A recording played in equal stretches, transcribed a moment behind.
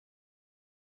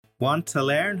Want to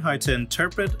learn how to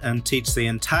interpret and teach the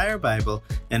entire Bible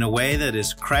in a way that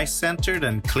is Christ-centered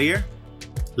and clear?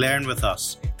 Learn with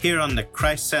us here on the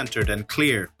Christ-Centered and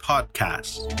Clear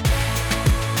podcast.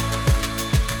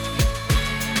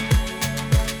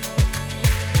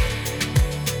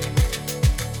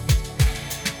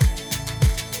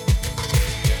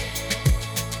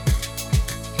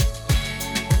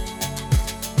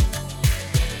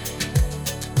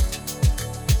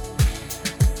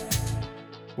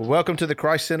 Welcome to the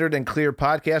Christ-Centered and Clear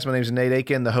podcast. My name is Jon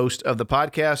Akin, the host of the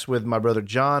podcast with my brother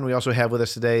John. We also have with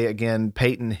us today, again,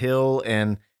 Peyton Hill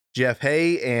and Jeff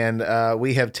Hay, and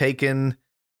we have taken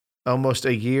almost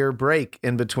a year break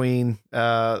in between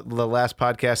the last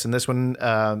podcast and this one.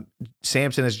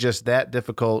 Samson is just that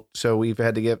difficult, so we've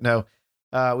had to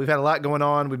we've had a lot going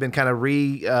on. We've been kind of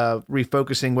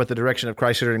refocusing what the direction of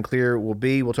Christ-Centered and Clear will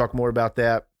be. We'll talk more about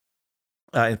that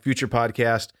in future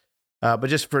podcasts.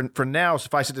 But just for now,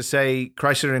 suffice it to say,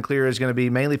 Christ-Centered and Clear is going to be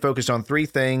mainly focused on three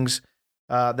things.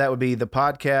 That would be the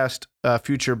podcast,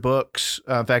 future books.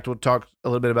 In fact, we'll talk a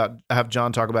little bit about, have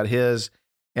John talk about his,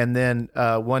 and then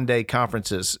one-day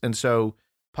conferences. And so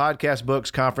podcast, books,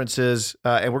 conferences,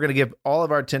 and we're going to give all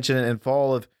of our attention in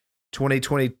fall of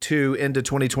 2022 into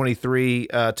 2023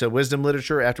 to wisdom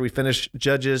literature. After we finish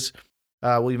Judges,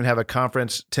 we'll even have a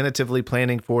conference tentatively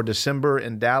planning for December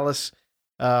in Dallas.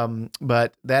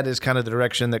 But that is kind of the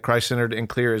direction that Christ-Centered and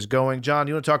Clear is going. John,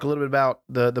 you want to talk a little bit about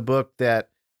the book that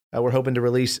we're hoping to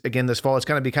release again this fall? It's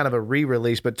going to be kind of a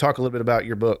re-release, but talk a little bit about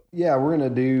your book. Yeah, we're going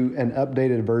to do an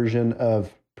updated version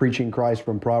of Preaching Christ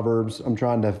from Proverbs. I'm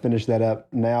trying to finish that up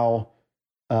now.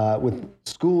 With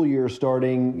school year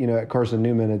starting, at Carson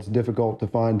Newman, it's difficult to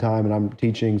find time, and I'm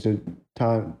teaching, so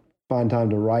find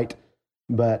time to write.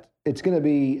 But it's going to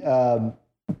be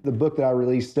the book that I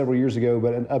released several years ago,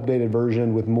 but an updated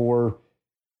version with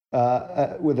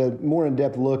with a more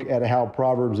in-depth look at how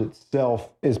Proverbs itself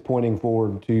is pointing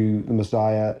forward to the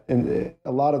Messiah. And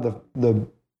a lot of the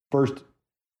first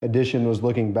edition was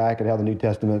looking back at how the New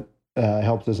Testament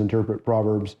helps us interpret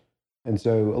Proverbs, and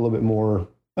so a little bit more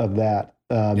of that.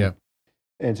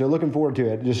 And so looking forward to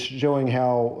it, just showing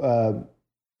how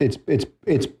it's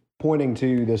pointing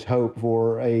to this hope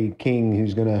for a king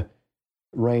who's going to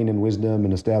reign in wisdom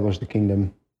and establish the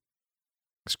kingdom.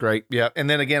 That's great. Yeah. And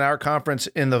then again, our conference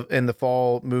in the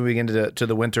fall, moving into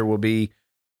the winter, will be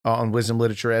on wisdom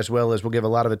literature, as well as we'll give a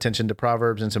lot of attention to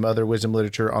Proverbs and some other wisdom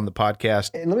literature on the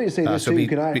podcast. And let me just say this too.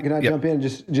 Can I jump in?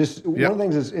 Just one of the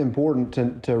things that's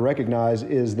important to recognize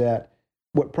is that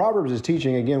what Proverbs is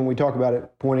teaching, again, when we talk about it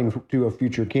pointing to a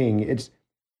future king, it's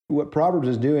what Proverbs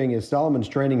is doing is Solomon's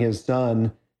training his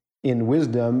son in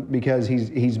wisdom, because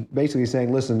he's basically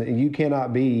saying, listen, you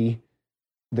cannot be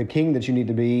the king that you need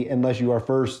to be unless you are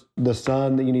first the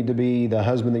son that you need to be, the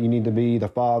husband that you need to be, the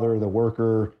father, the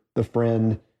worker, the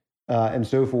friend, and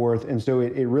so forth. And so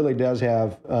it really does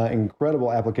have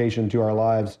incredible application to our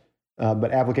lives,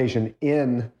 but application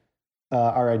in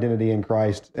our identity in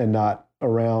Christ and not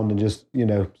around and just,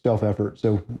 self-effort.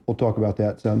 So we'll talk about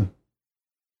that some.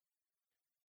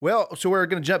 Well, so we're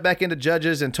going to jump back into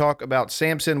Judges and talk about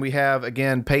Samson. We have,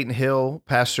 again, Peyton Hill,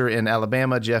 pastor in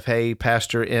Alabama, Jeff Hay,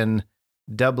 pastor in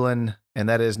Dublin, and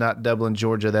that is not Dublin,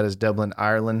 Georgia, that is Dublin,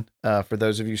 Ireland, for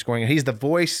those of you scoring. He's the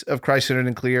voice of Christ-Centered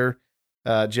and Clear.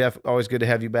 Jeff, always good to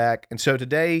have you back. And so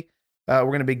today, we're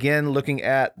going to begin looking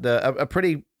at a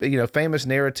pretty famous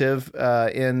narrative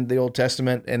in the Old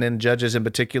Testament and in Judges in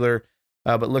particular,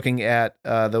 but looking at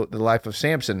the life of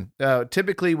Samson.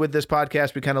 Typically with this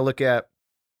podcast, we kind of look at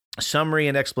summary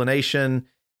and explanation,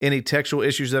 any textual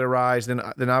issues that arise. Then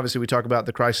obviously we talk about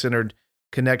the Christ-centered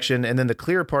connection, and then the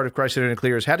clear part of Christ-centered and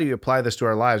Clear is how do you apply this to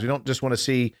our lives? We don't just want to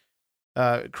see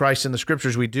Christ in the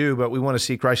Scriptures, we do, but we want to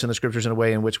see Christ in the Scriptures in a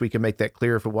way in which we can make that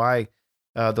clear for why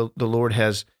the Lord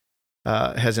has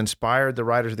inspired the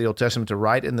writers of the Old Testament to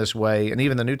write in this way, and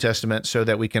even the New Testament, so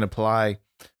that we can apply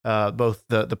both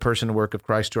the person and work of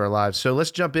Christ to our lives. So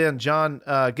let's jump in. John,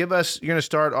 you're going to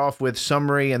start off with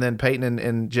summary, and then Peyton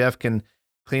and Jeff can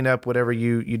clean up whatever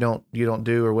you don't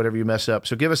do or whatever you mess up.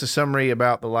 So give us a summary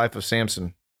about the life of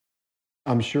Samson.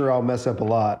 I'm sure I'll mess up a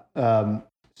lot.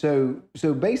 So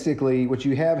basically what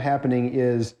you have happening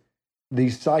is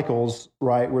these cycles,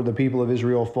 right, where the people of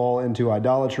Israel fall into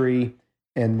idolatry,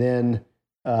 and then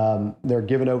they're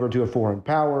given over to a foreign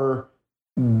power,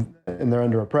 and they're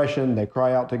under oppression. They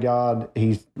cry out to God.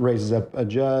 He raises up a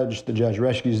judge. The judge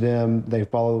rescues them. They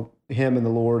follow him and the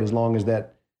Lord as long as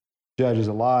that judge is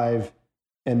alive.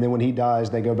 And then when he dies,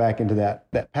 they go back into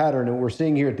that pattern. And what we're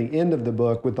seeing here at the end of the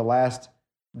book with the last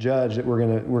judge that we're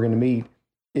gonna meet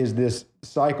is this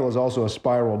cycle is also a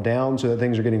spiral down, so that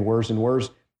things are getting worse and worse.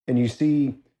 And you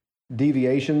see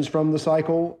deviations from the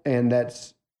cycle, and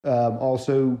that's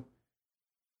also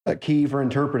a key for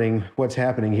interpreting what's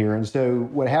happening here. And so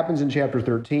what happens in chapter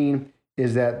 13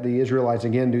 is that the Israelites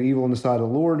again do evil in the sight of the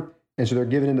Lord, and so they're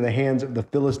given into the hands of the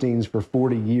Philistines for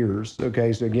 40 years.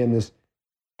 Okay, so again, this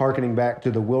hearkening back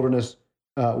to the wilderness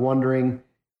wandering.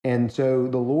 And so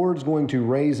the Lord's going to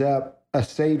raise up a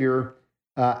Savior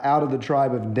out of the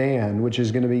tribe of Dan, which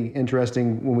is going to be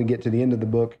interesting when we get to the end of the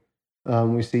book.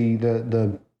 We see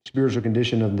the spiritual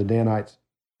condition of the Danites.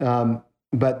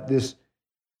 But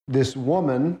this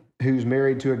woman who's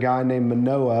married to a guy named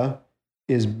Manoah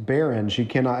is barren. She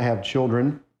cannot have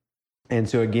children. And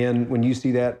so again, when you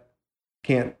see that,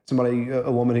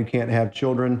 a woman who can't have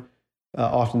children,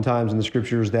 oftentimes in the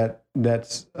scriptures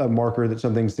that's a marker that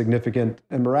something significant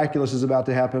and miraculous is about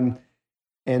to happen.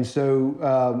 And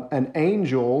so an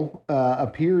angel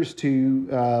appears to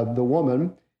the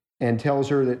woman and tells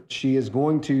her that she is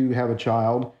going to have a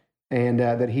child, and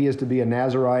that he is to be a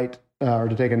Nazirite, or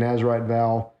to take a Nazirite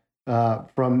vow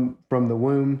from the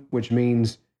womb, which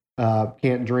means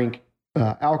can't drink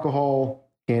alcohol,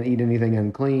 can't eat anything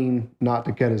unclean, not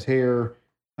to cut his hair,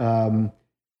 and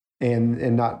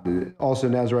not also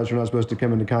Nazirites are not supposed to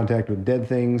come into contact with dead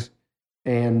things,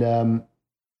 and the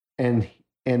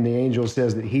angel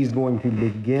says that he's going to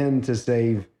begin to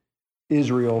save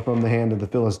Israel from the hand of the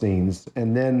Philistines.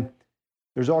 And then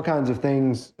there's all kinds of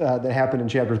things that happen in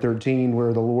chapter 13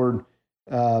 where the Lord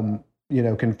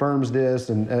confirms this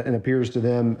and appears to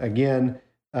them again.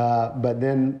 But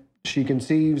then she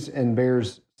conceives and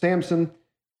bears Samson,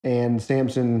 and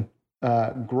Samson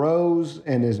grows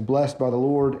and is blessed by the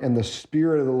Lord, and the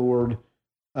Spirit of the Lord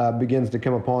begins to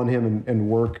come upon him and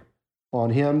work on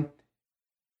him.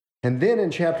 And then in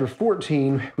chapter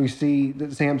 14, we see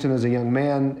that Samson, as a young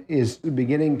man, is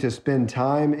beginning to spend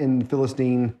time in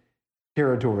Philistine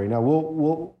territory. Now,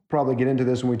 we'll probably get into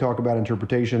this when we talk about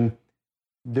interpretation.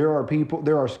 There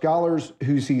are scholars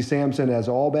who see Samson as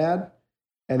all bad,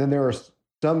 and then there are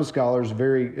some scholars,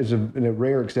 in a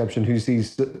rare exception, who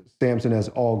sees Samson as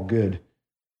all good,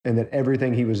 and that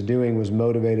everything he was doing was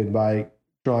motivated by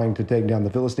trying to take down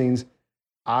the Philistines.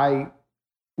 I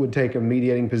would take a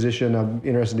mediating position. I'm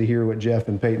interested to hear what Jeff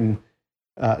and Peyton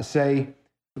say,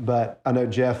 but I know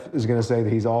Jeff is going to say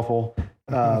that he's awful,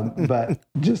 but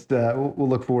just we'll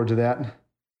look forward to that.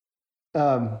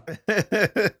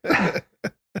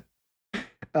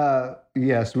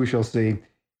 Yes, we shall see.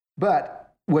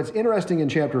 But what's interesting in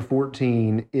chapter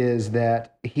 14 is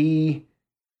that he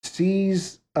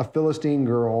sees a Philistine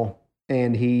girl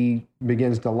and he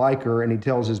begins to like her, and he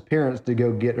tells his parents to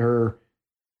go get her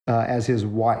as his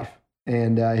wife.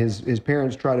 And his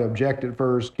parents try to object at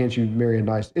first. Can't you marry a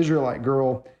nice Israelite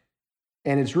girl?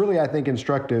 And it's really, I think,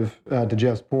 instructive to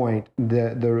Jeff's point.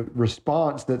 The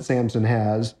response that Samson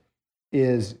has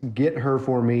is, get her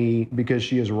for me because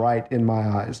she is right in my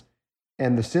eyes.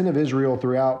 And the sin of Israel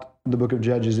throughout the book of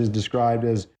Judges is described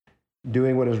as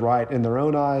doing what is right in their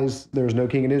own eyes. There's no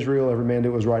king in Israel. Every man did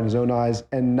what was right in his own eyes,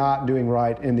 and not doing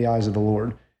right in the eyes of the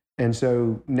Lord. And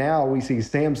so now we see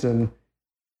Samson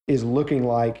is looking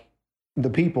like the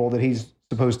people that he's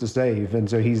supposed to save. And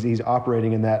so he's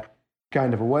operating in that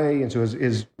kind of a way. And so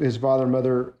his father and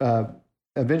mother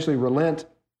eventually relent.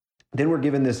 Then we're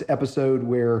given this episode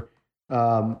where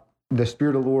the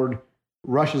Spirit of the Lord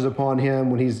rushes upon him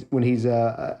when he's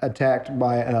attacked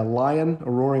by a lion,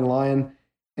 a roaring lion,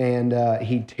 and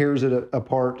he tears it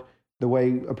apart the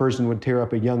way a person would tear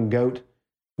up a young goat,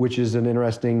 which is an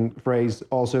interesting phrase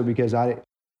also, because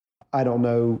I don't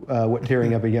know what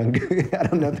tearing up a young goat, I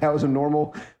don't know if that was a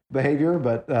normal behavior,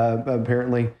 but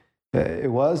apparently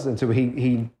it was. And so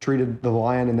he treated the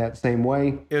lion in that same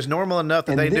way. It was normal enough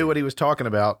that they knew what he was talking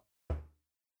about.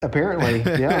 Apparently,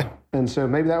 yeah. And so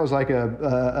maybe that was like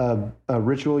a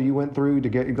ritual you went through to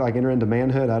get like enter into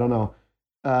manhood. I don't know.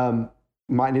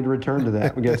 Might need to return to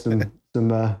that. We got some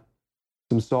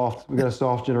soft. We got a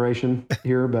soft generation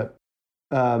here, but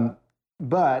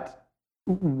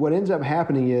what ends up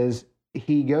happening is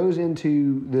he goes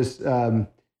into this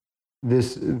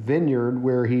this vineyard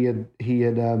where he had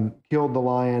killed the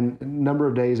lion a number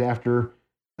of days after.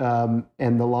 And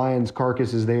the lion's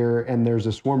carcass is there, and there's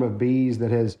a swarm of bees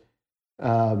that has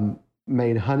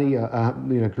made honey,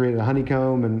 created a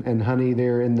honeycomb and honey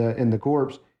there in the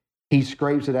corpse. He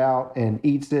scrapes it out and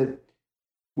eats it,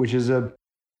 which is a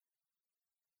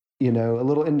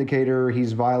little indicator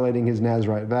he's violating his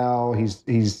Nazirite vow.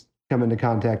 He's come into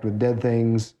contact with dead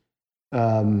things,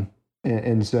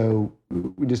 and so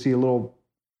we just see a little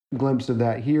glimpse of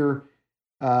that here.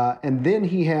 And then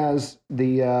he has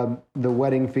the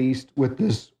wedding feast with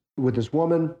this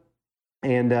woman,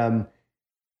 and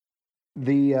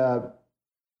the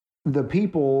the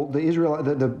people,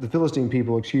 the Philistine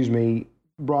people, excuse me,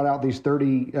 brought out these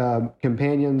 30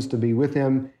 companions to be with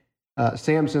him.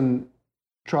 Samson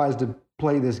tries to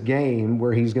play this game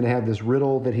where he's going to have this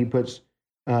riddle that he puts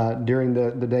during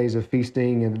the days of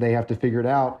feasting, and they have to figure it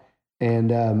out.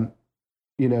 And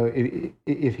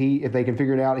if they can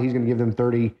figure it out, he's going to give them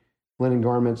 30 linen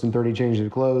garments and 30 changes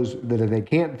of clothes. That if they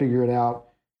can't figure it out,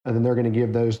 then they're going to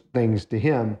give those things to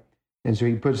him. And so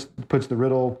he puts the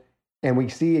riddle, and we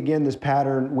see again this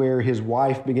pattern where his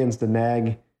wife begins to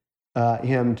nag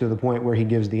him to the point where he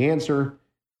gives the answer.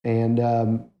 And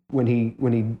when she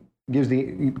gives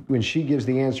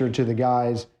the answer to the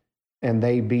guys, and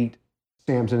they beat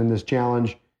Samson in this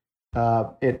challenge,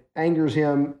 it angers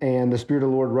him, and the Spirit of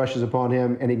the Lord rushes upon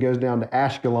him, and he goes down to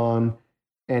Ashkelon,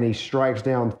 and he strikes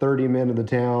down 30 men of the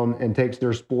town and takes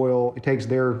their spoil, takes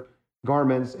their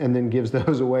garments, and then gives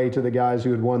those away to the guys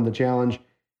who had won the challenge.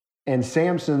 And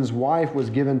Samson's wife was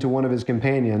given to one of his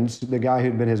companions, the guy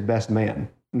who'd been his best man.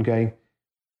 Okay.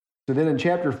 So then in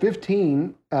chapter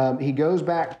 15, he goes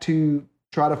back to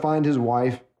try to find his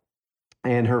wife,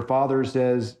 and her father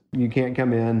says, "You can't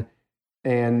come in.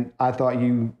 And I thought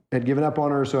you had given up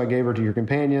on her, so I gave her to your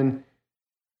companion."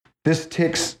 This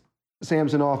ticks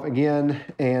Samson off again,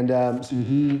 and so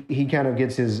he kind of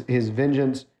gets his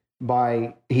vengeance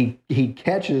by he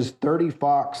catches 30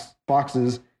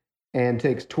 foxes and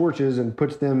takes torches and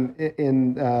puts them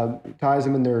in ties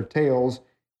them in their tails,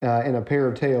 in a pair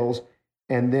of tails,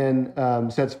 and then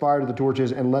sets fire to the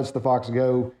torches and lets the fox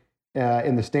go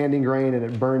in the standing grain, and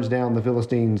it burns down the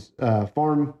Philistines'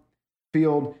 farm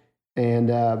field.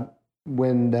 And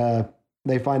when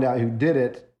they find out who did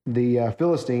it, the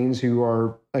Philistines, who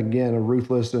are, again, a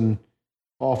ruthless and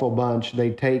awful bunch,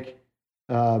 they take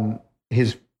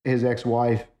his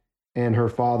ex-wife and her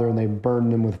father, and they burn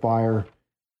them with fire.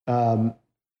 And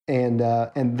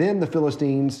then the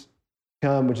Philistines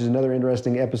come, which is another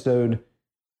interesting episode,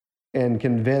 and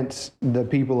convince the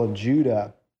people of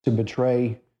Judah to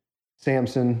betray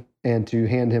Samson and to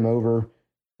hand him over.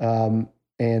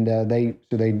 They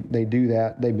do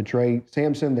that. They betray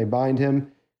Samson. They bind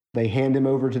him. They hand him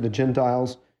over to the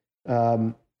Gentiles.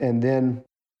 And then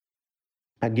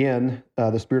again,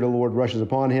 the Spirit of the Lord rushes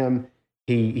upon him.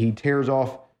 He tears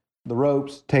off the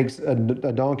ropes, takes a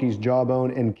donkey's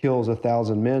jawbone, and kills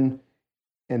 1,000 men.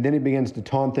 And then he begins to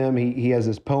taunt them. He has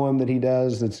this poem that he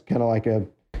does. It's kind of like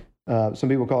some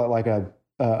people call it like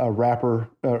a rap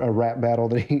battle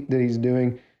that he's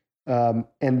doing.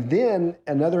 And then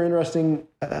another interesting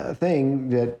thing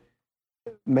that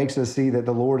makes us see that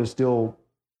the Lord is still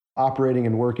operating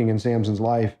and working in Samson's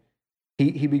life.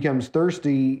 He becomes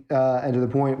thirsty and to the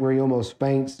point where he almost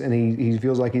faints, and he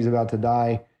feels like he's about to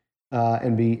die,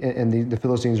 and the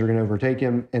Philistines are going to overtake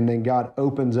him. And then God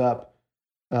opens up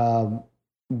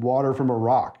water from a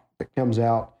rock that comes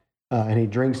out, and he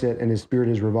drinks it, and his spirit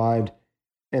is revived.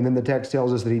 And then the text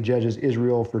tells us that he judges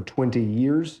Israel for 20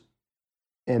 years.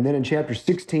 And then in chapter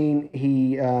 16,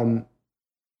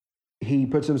 he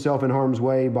puts himself in harm's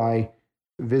way by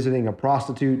visiting a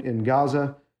prostitute in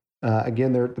Gaza.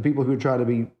 Again, the people who try to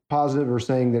be positive are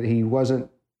saying that he wasn't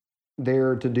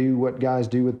there to do what guys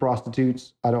do with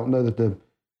prostitutes. I don't know that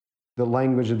the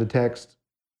language of the text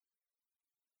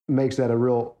makes that a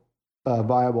real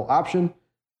viable option.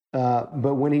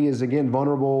 But when he is again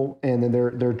vulnerable, and then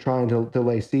they're trying to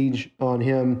lay siege on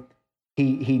him,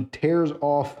 he tears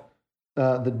off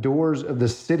the doors of the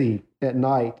city at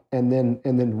night, and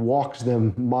then walks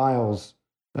them miles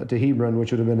to Hebron,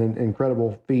 which would have been an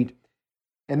incredible feat.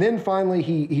 And then finally,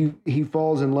 he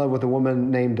falls in love with a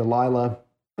woman named Delilah,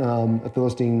 a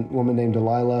Philistine woman named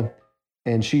Delilah,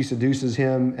 and she seduces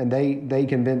him, and they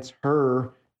convince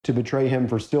her to betray him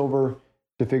for silver,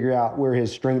 to figure out where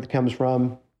his strength comes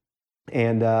from.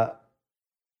 And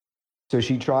so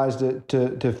she tries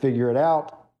to figure it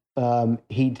out.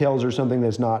 He tells her something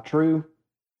that's not true.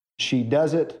 She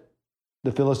does it.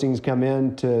 The Philistines come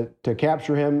in to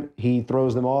capture him. He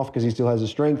throws them off because he still has his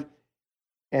strength.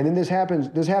 And then this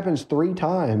happens 3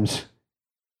 times.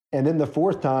 And then the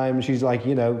 4th time, she's like,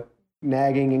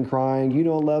 nagging and crying, "You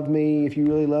don't love me. If you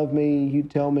really love me, you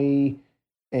tell me."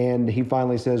 And he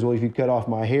finally says, "Well, if you cut off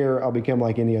my hair, I'll become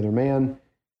like any other man."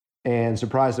 And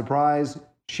surprise, surprise,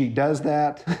 she does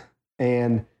that.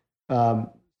 And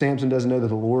Samson doesn't know that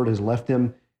the Lord has left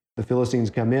him. The Philistines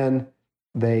come in.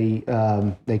 They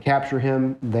capture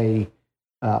him. They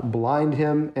blind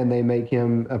him, and they make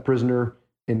him a prisoner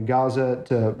in Gaza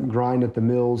to grind at the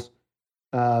mills.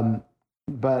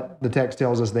 But the text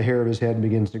tells us the hair of his head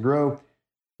begins to grow.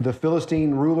 The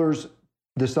Philistine rulers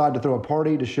decide to throw a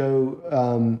party to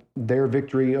show their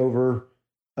victory over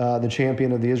the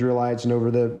champion of the Israelites and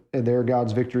over their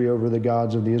God's victory over the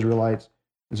gods of the Israelites.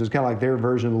 And so it's kind of like their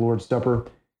version of the Lord's Supper.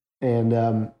 And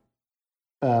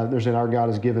they're saying our God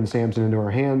has given Samson into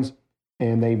our hands,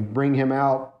 and they bring him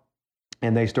out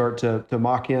and they start to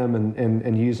mock him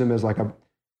and use him as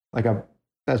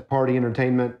as party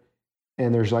entertainment.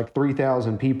 And there's like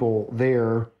 3,000 people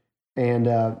there.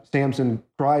 And Samson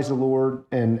cries to the Lord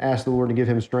and asks the Lord to give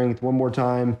him strength one more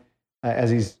time as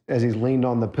he's leaned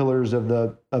on the pillars of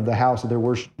the house that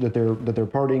they're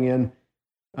partying in.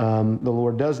 The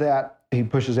Lord does that. He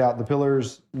pushes out the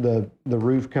pillars. The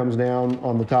roof comes down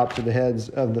on the tops of the heads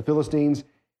of the Philistines,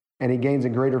 and he gains a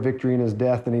greater victory in his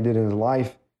death than he did in his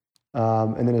life.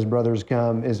 And then his brothers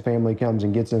come, his family comes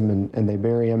and gets him, and they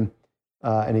bury him.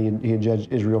 And he had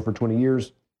judged Israel for 20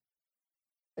 years.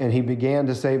 And he began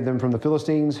to save them from the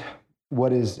Philistines.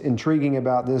 What is intriguing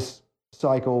about this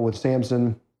cycle with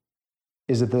Samson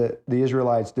is that the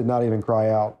Israelites did not even cry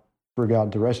out for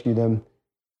God to rescue them.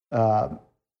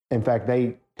 In fact,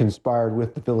 they conspired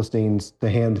with the Philistines to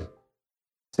hand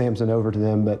Samson over to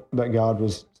them, but God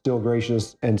was still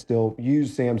gracious and still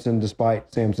used Samson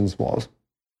despite Samson's flaws.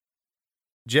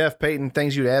 Jeff, Peyton,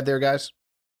 things you'd add there, guys?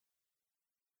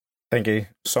 I think he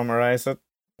summarized it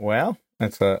well.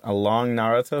 It's a long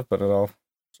narrative, but it all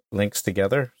links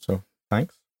together. So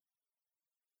thanks.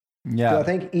 Yeah. So I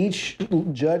think each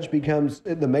judge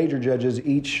the major judges,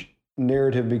 each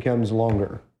narrative becomes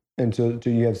longer. And so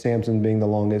you have Samson being the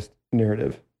longest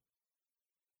narrative.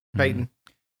 Peyton.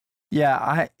 Yeah,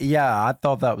 I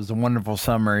thought that was a wonderful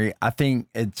summary. I think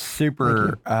it's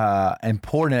super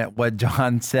important what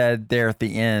Jon said there at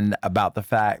the end about the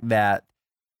fact that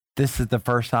this is the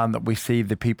first time that we see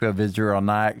the people of Israel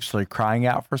not actually crying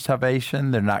out for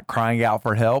salvation. They're not crying out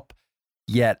for help.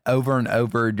 Yet over and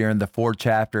over during the 4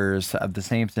 chapters of the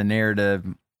Samson narrative,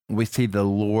 we see the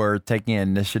Lord taking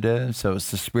initiative. So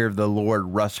it's the Spirit of the Lord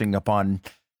rushing upon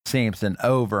Samson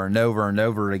over and over and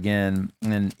over again.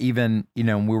 And even, we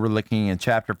were looking at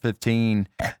chapter 15,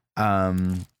 we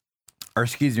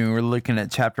were looking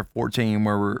at chapter 14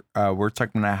 where we're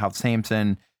talking about how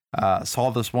Samson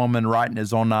saw this woman right in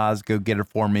his own eyes, go get her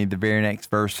for me. The very next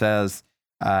verse says,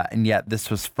 and yet this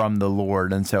was from the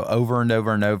Lord. And so over and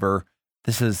over and over,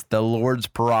 this is the Lord's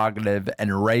prerogative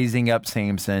and raising up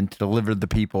Samson to deliver the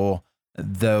people,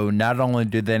 though not only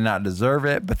do they not deserve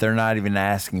it, but they're not even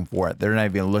asking for it. They're not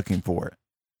even looking for it.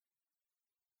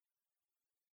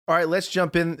 All right, let's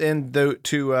jump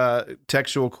to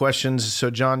textual questions. So,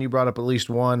 Jon, you brought up at least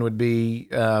one would be,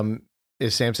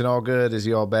 is Samson all good? Is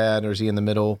he all bad? Or is he in the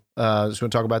middle? Just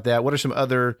want to talk about that. What are some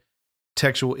other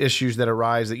textual issues that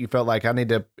arise that you felt like I need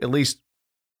to at least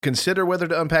consider whether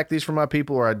to unpack these for my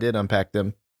people, or I did unpack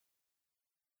them?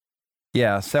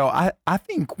 Yeah, so I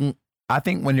think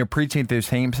when you're preaching through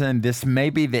Samson, this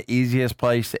may be the easiest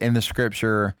place in the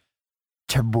scripture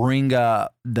to bring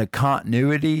up the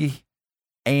continuity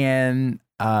and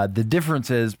the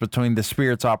differences between the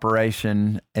Spirit's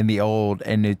operation in the Old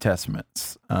and New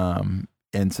Testaments.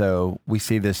 And so we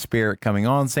see the Spirit coming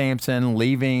on Samson,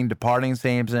 leaving, departing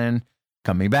Samson,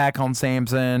 coming back on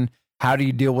Samson. How do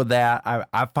you deal with that?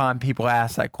 I find people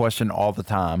ask that question all the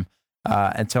time.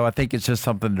 And so I think it's just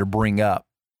something to bring up.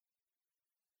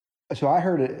 So I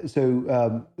heard it.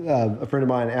 So a friend of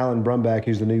mine, Alan Brumback,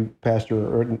 who's the new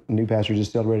pastor,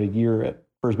 just celebrated a year at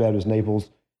First Baptist Naples,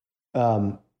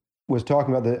 was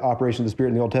talking about the operation of the Spirit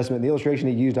in the Old Testament. The illustration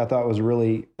he used, I thought, was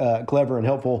really clever and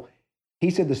helpful.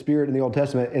 He said the Spirit in the Old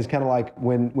Testament is kind of like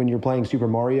when you're playing Super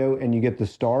Mario and you get the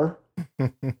star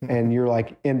and you're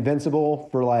like invincible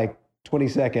for like 20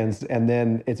 seconds and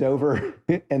then it's over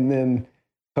and then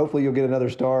hopefully you'll get another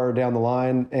star down the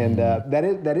line. And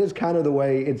that is kind of the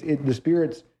way the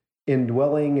Spirit's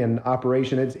indwelling and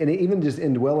operation. And even just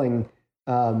indwelling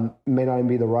may not even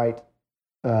be the right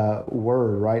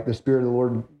word, right? The Spirit of the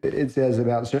Lord, it says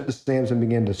about Samson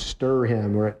began to stir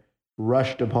him, or it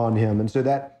rushed upon him. And so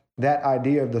that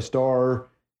idea of the star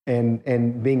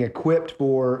and being equipped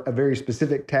for a very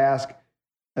specific task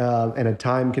and a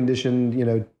time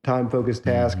conditioned, time-focused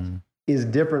task is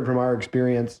different from our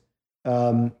experience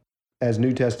as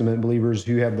New Testament believers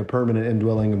who have the permanent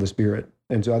indwelling of the Spirit.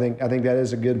 And so I think that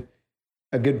is a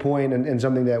good point and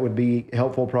something that would be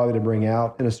helpful probably to bring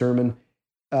out in a sermon.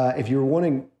 If you're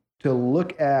wanting to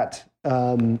look at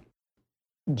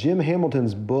Jim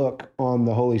Hamilton's book on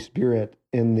the Holy Spirit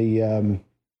in the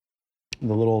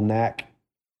little Knack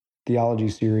theology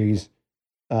series,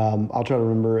 I'll try to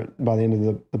remember it by the end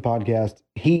of the podcast.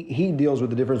 He deals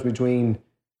with the difference between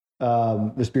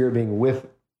the Spirit being with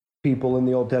people in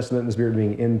the Old Testament and the Spirit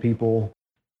being in people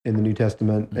in the New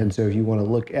Testament. And so if you want to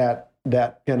look at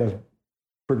that kind of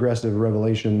progressive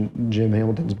revelation. Jim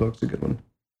Hamilton's book's a good one.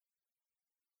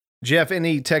 Jeff,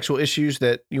 any textual issues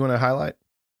that you want to highlight?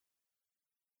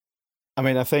 I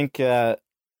mean, I think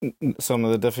some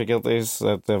of the difficulties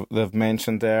that they've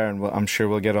mentioned there, and I'm sure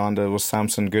we'll get on to, was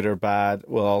Samson good or bad?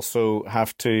 We'll also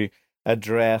have to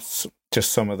address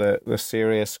just some of the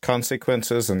serious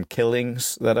consequences and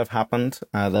killings that have happened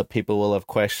that people will have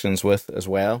questions with as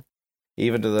well.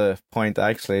 Even to the point,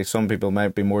 actually, some people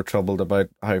might be more troubled about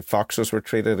how foxes were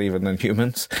treated even than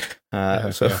humans.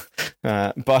 But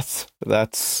that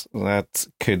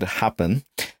could happen.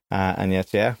 And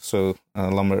yet, yeah, so a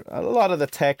lot of the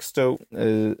text, though,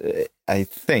 I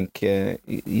think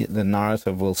the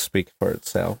narrative will speak for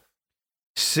itself.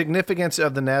 Significance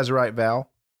of the Nazirite vow?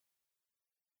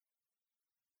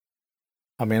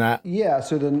 I mean,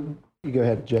 so then you go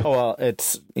ahead, Jeff. Well,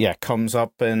 comes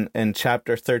up in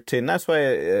chapter 13. That's why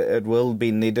it will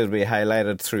be needed to be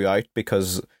highlighted throughout,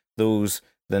 because the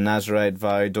Nazirite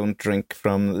vow, don't drink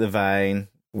from the vine,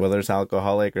 whether it's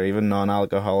alcoholic or even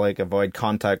non-alcoholic, avoid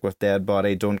contact with dead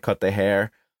body, don't cut the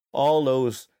hair. All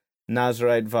those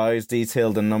Nazirite vows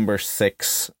detailed in number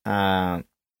 6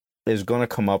 is going to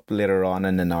come up later on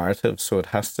in the narrative, so it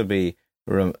has to be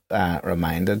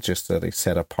reminded just that he's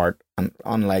set apart. And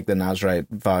unlike the Nazirite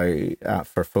vow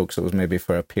for folks, it was maybe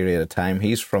for a period of time.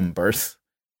 He's from birth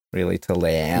really till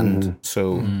the end. Mm-hmm.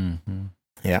 So,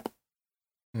 yeah.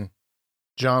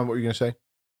 John, what were you going to say?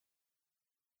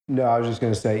 No, I was just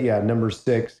going to say, number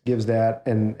 6 gives that.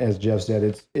 And as Jeff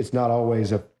said, it's not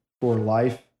always a for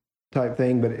life type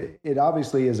thing, but it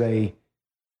obviously is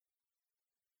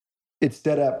it's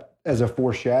set up as a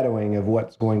foreshadowing of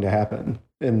what's going to happen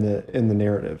in the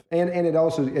narrative. And it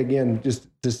also, again, just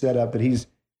to set up that he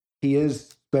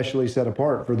is specially set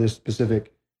apart for this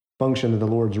specific function that the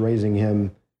Lord's raising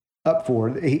him up for.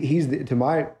 He's to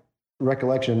my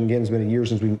recollection, again, it's been a year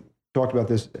since we talked about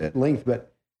this at length, but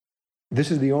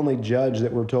this is the only judge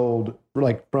that we're told,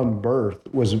 like from birth,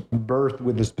 was birthed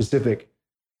with the specific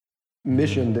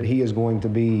mission that he is going to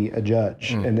be a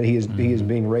judge, and that he is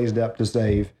being raised up to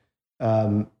save.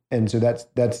 And so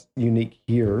that's unique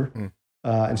here.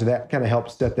 And so that kind of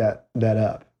helps set that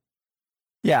up.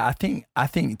 Yeah, I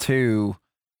think too,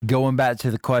 going back to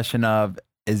the question of,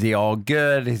 is he all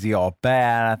good? Is he all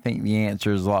bad? I think the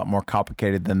answer is a lot more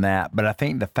complicated than that. But I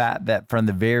think the fact that from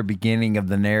the very beginning of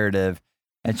the narrative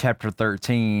in chapter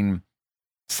 13,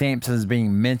 Samson is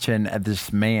being mentioned as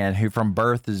this man who from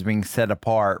birth is being set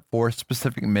apart for a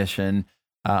specific mission,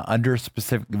 under a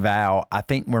specific vow. I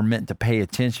think we're meant to pay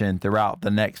attention throughout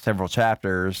the next several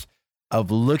chapters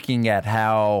of looking at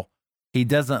how he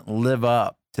doesn't live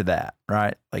up to that,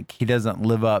 right? Like he doesn't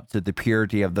live up to the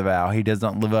purity of the vow. He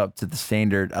doesn't live up to the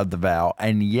standard of the vow.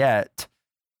 And yet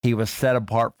he was set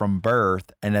apart from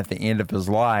birth. And at the end of his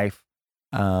life,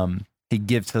 he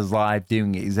gives his life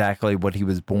doing exactly what he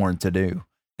was born to do.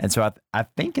 And so I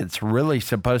think it's really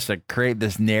supposed to create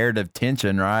this narrative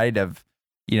tension, right? Of,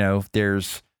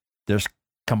 there's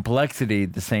complexity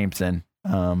to Samson.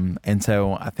 And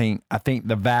so I think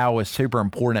the vow is super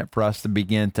important for us to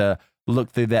begin to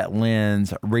look through that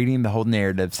lens, reading the whole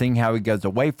narrative, seeing how he goes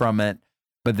away from it,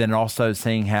 but then also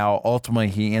seeing how ultimately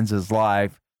he ends his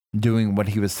life doing what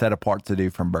he was set apart to do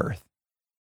from birth.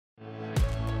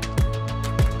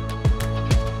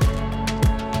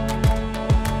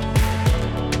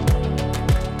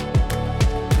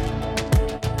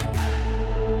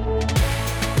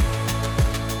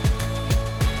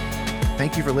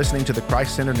 Thank you for listening to the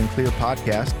Christ-Centered and Clear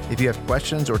podcast. If you have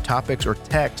questions or topics or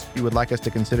texts you would like us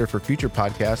to consider for future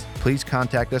podcasts, please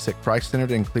contact us at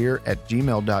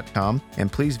christcenteredandclear@gmail.com,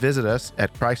 and please visit us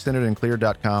at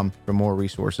christcenteredandclear.com for more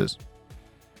resources.